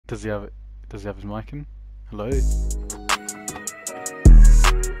Does he have it? Does he have his mic in? Hello?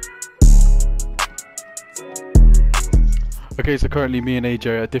 Okay, so currently me and AJ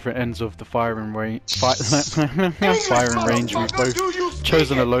are at different ends of the firing range. Firing range. We've both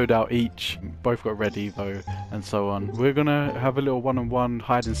chosen a loadout each. Both got ready though, and so on. We're gonna have a little one-on-one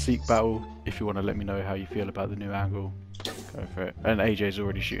hide and seek battle. If you want to let me know how you feel about the new angle, go for it. And AJ's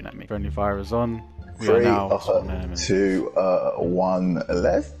already shooting at me. Friendly fire is on. We are now 2, 1.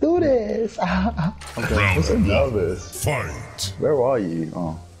 Let's do this. I'm so nervous. Fight. Where are you?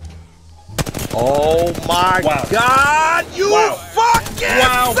 Oh. Oh my God! You fucking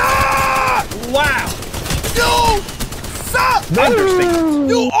suck! Wow! You suck! Understatement.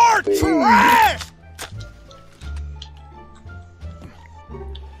 You are trash!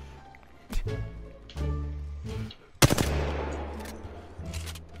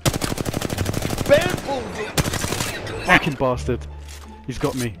 Fucking bastard. He's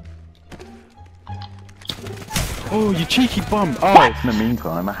got me. Oh, you cheeky bum. Oh. In the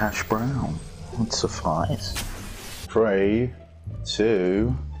meantime, a hash brown would suffice. 3,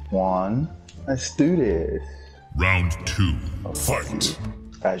 2, 1. Let's do this. Round 2. Fight.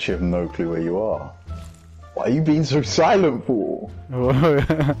 I actually have no clue where you are. Why are you being so silent for?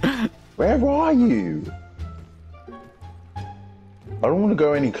 Where are you? I don't want to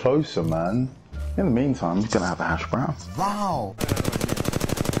go any closer, man. In the meantime, I'm gonna have a hash brown. Wow!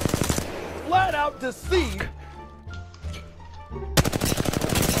 Flat out deceit!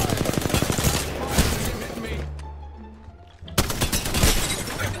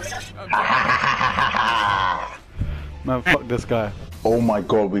 Man, fuck this guy. Oh my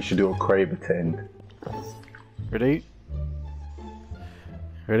god, we should do a crave attend. Ready?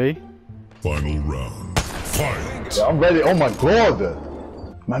 Ready? Final round. Fight. Yeah, I'm ready. Oh my god!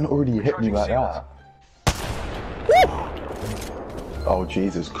 Man already hit me like that. Oh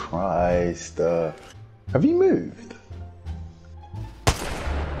Jesus Christ. Have you moved?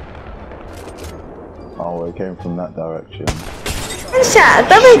 Oh, it came from that direction. Shot,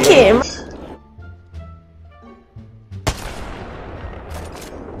 double kill.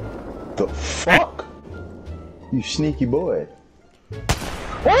 The fuck? You sneaky boy.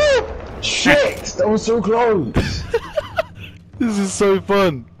 Oh! Shit! That was so close! This is so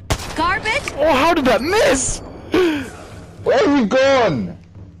fun. Garbage? Oh, how did that miss? Where have you gone?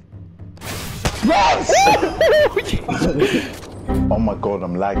 Yes! Oh my god,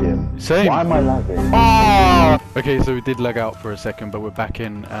 I'm lagging. Same. Why am I lagging? Ah! Okay, so we did lag out for a second, but we're back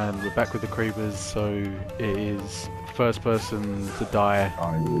in, and we're back with the Cravers, so it is first person to die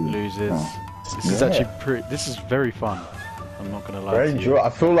loses. This is actually pretty, this is very fun. I'm not gonna lie to you.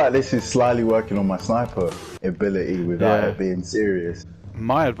 I feel like this is slightly working on my sniper ability without it being serious.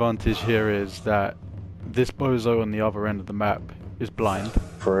 My advantage here is that this bozo on the other end of the map is blind.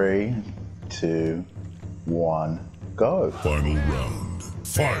 3, 2, 1, go. Final round.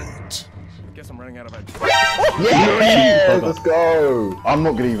 Fight. Guess I'm running out of ideas. Yeah! Let's go! I'm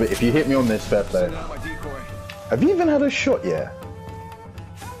not gonna even, if you hit me on this, fair play. Have you even had a shot yet?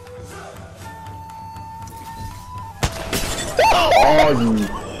 Oh, you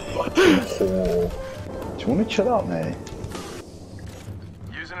fucking whore. Do you want to chill out, mate?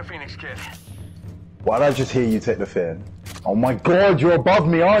 Using a Phoenix kit. Why did I just hear you take the fin? Oh my god, you're above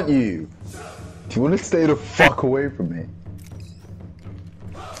me, aren't you? Do you want to stay the fuck away from me?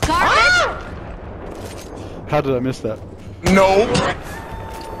 Garbage? How did I miss that? No.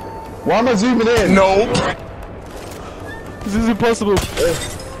 Why am I zooming in? No. This is impossible.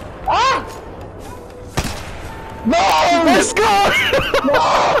 No! Let's go!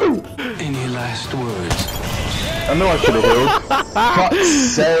 No! Any last words? I know I should have healed. Fuck's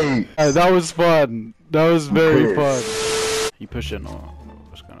sake. That was fun. That was very fun. You pushing or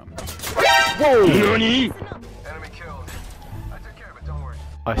what's going on? Whoa! Enemy killed. I took care of it, don't worry.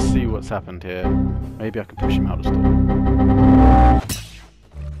 I see what's happened here. Maybe I can push him out the store.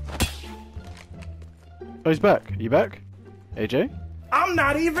 Oh, he's back. Are you back? AJ? I'm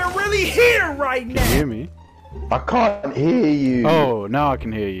not even really here right now! Can you hear me? I can't hear you. Oh, now I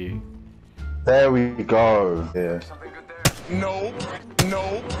can hear you. There we go. Yeah. Something good there? No.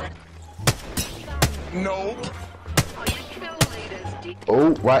 No. No.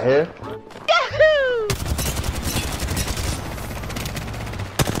 Oh, right here. Yahoo!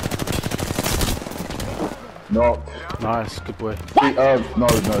 Knocked. Nice, good boy. No.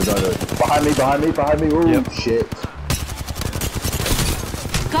 Behind me. Oh, Yep. shit.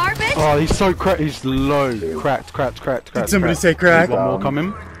 Garbage? Oh, he's so cracked. He's low. Cracked. Did somebody say crack? One more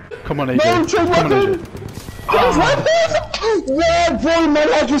coming. Come on, AJ. No, Come on, AJ. Yeah, bro, my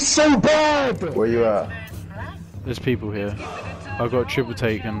lag is so bad. Where you at? There's people here. I got a triple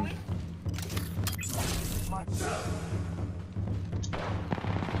take and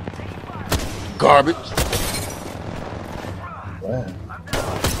Garbage. Where?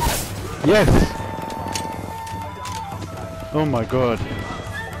 yes. Oh my god.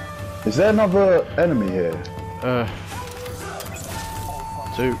 Is there another enemy here?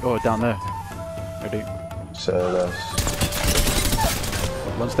 Two. Oh, down there. Ready. So that's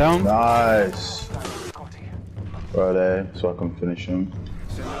One's down. nice. Right there, so I can finish him.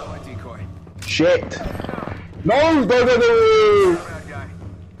 Shit! No! Go, go, go!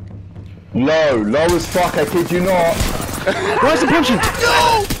 Low as fuck, I kid you not. Why is it punching?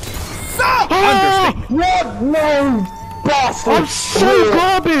 No! Stop! Ah! What? No! Bastard! I'm so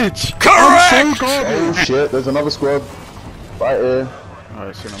garbage! Correct! I'm so garbage! Oh shit, there's another squad. Right here.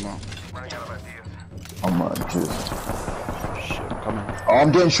 Alright, see no more. Oh my Jesus. Shit, I'm coming. Oh,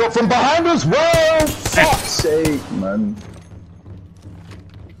 I'm getting shot from behind as well! Fuck's sake, man.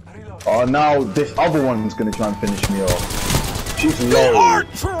 Oh, now this other one's gonna try and finish me off. She's low. You are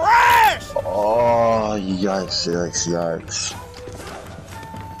trash! Oh, yikes, yikes, yikes.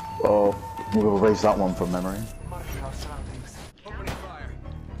 Oh, we're gonna erase that one from memory.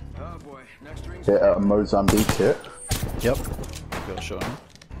 Get a Mozambique hit. Yep. Got a shot on him.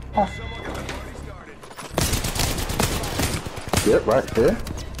 Yep, right here.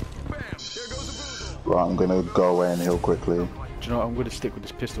 Right, I'm gonna go away and heal quickly. Do you know what? I'm gonna stick with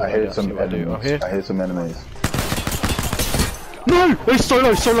this pistol. I right hear there, some see what I do. enemies. Oh, here. I hear some enemies. No! He's so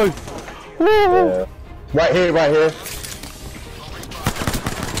low, so low! Woo! Yeah. Right here, right here.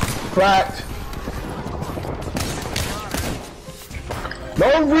 Cracked.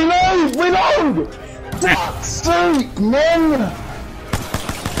 No, reload! Reload! Fuck's sake, man!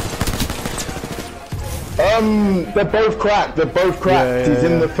 They're both cracked. They're both cracked. Yeah, He's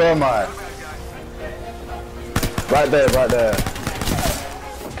in the thermite. Right there, right there.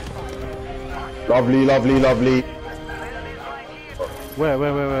 Lovely, lovely, lovely. Where?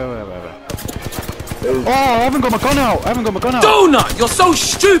 Oh, I haven't got my gun out! Donut! You're so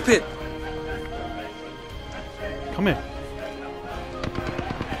stupid! Come here.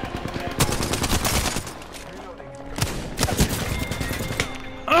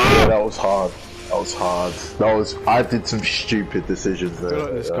 Yeah, that was hard. That was hard. I did some stupid decisions I there. feel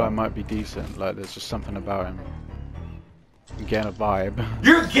like this guy might be decent. Like, there's just something about him. I'm getting a vibe.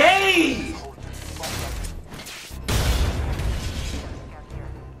 You're gay!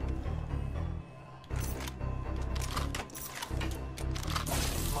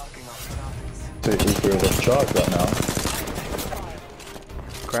 So he's doing a charge right now.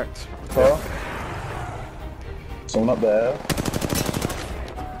 Cracked. Oh. Someone up there.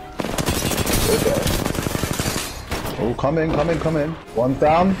 Okay. Oh, come in. One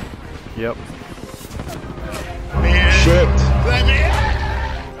down. Yep. Shit.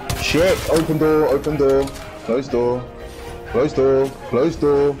 Shit. Open door. Close door.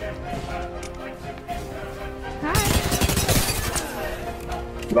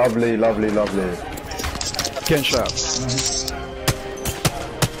 Lovely. Getting shot.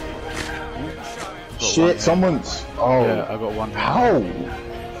 Shit, someone's. Oh. Yeah, I got one. How?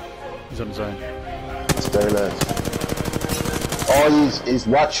 He's on his own. Stay less. Oh, he's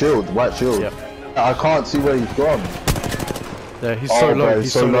white shield. Yep. I can't see where he's gone. Yeah, he's so low. Bro,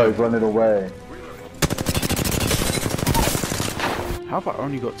 He's so low. low. He's running away. How have I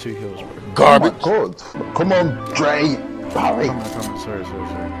only got 2 kills, bro? Garbage. Oh my God. Come on, Dre. Hurry. Come on. Sorry.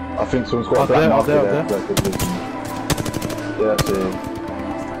 I think someone's got Up a black there, up marker there. Yeah, I see.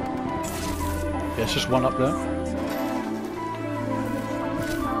 Yeah, it's just one up there.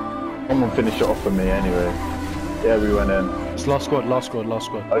 Someone finish it off for me anyway. Yeah, we went in. It's last squad.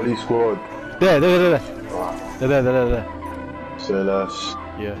 Only squad. There. They're there. Say less.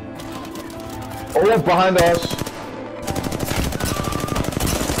 Yeah. Oh, behind us.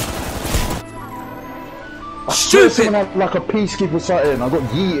 Stupid! Someone had like a peacekeeper sighting. I got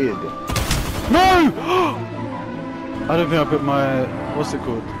yeeted. No! I don't think I put my... What's it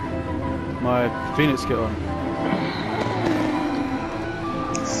called? My Phoenix kit on.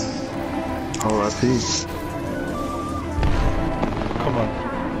 R.I.P.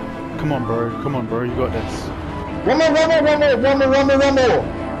 Come on, bro. You got this. One more.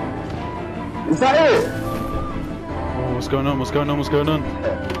 Is that it? Oh, what's going on?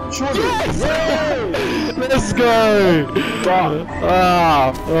 Surely. Yes! Let's go!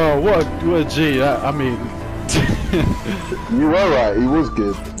 What a G. I mean... You were right, he was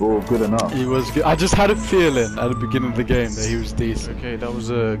good. Or good enough. He was good. I just had a feeling at the beginning of the game that he was decent. Okay, that was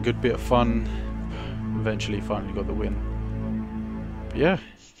a good bit of fun. Eventually, finally got the win. But yeah,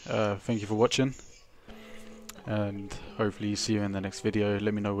 thank you for watching. and hopefully see you in the next video.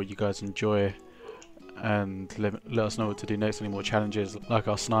 Let me know what you guys enjoy, and let us know what to do next. Any more challenges like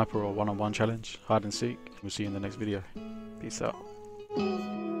our sniper or one-on-one challenge, hide and seek. We'll see you in the next video. Peace out.